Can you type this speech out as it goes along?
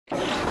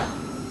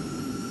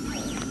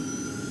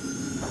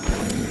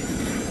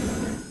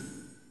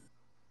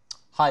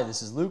Hi,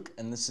 this is Luke,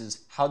 and this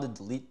is how to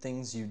delete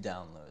things you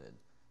downloaded.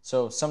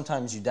 So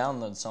sometimes you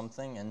download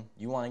something and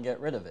you want to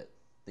get rid of it.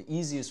 The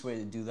easiest way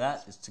to do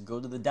that is to go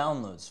to the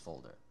Downloads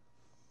folder.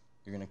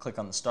 You're going to click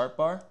on the Start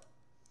bar,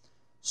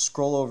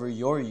 scroll over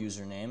your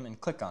username,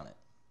 and click on it.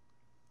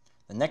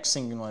 The next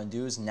thing you want to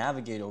do is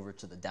navigate over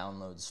to the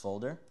Downloads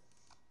folder,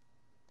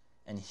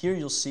 and here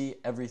you'll see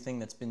everything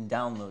that's been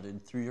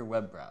downloaded through your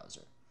web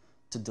browser.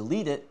 To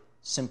delete it,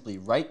 simply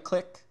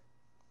right-click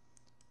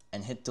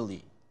and hit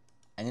Delete,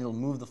 and it'll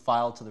move the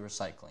file to the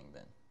recycling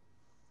bin.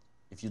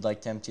 If you'd like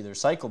to empty the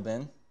recycle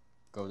bin,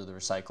 go to the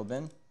recycle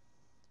bin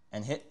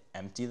and hit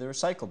Empty the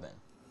recycle bin.